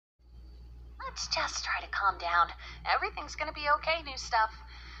let's just try to calm down. Everything's gonna be okay, new stuff.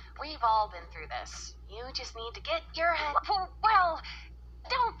 We've all been through this. You just need to get your head... Well,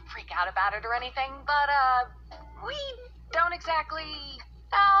 don't freak out about it or anything, but, we don't exactly...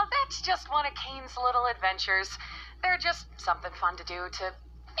 Oh, that's just one of Kane's little adventures. They're just something fun to do to,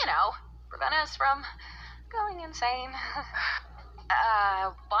 prevent us from going insane.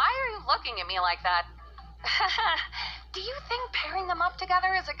 Why are you looking at me like that? Do you think pairing them up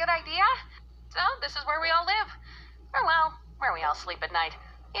together is a good idea? So, this is where we all live. Or, well, where we all sleep at night.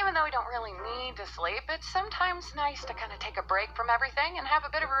 Even though we don't really need to sleep, it's sometimes nice to kind of take a break from everything and have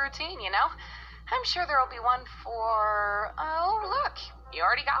a bit of a routine, I'm sure there'll be one for... Oh, look, you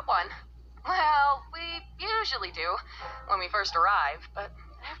already got one. Well, we usually do when we first arrive, but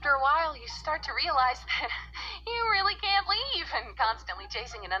after a while you start to realize that you really can't leave, and constantly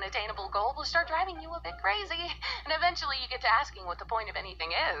chasing an unattainable goal will start driving you a bit crazy, and eventually you get to asking what the point of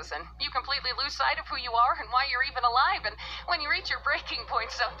anything is, and you completely lose sight of who you are and why you're even alive, and when you reach your breaking point,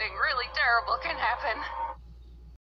 something really terrible can happen.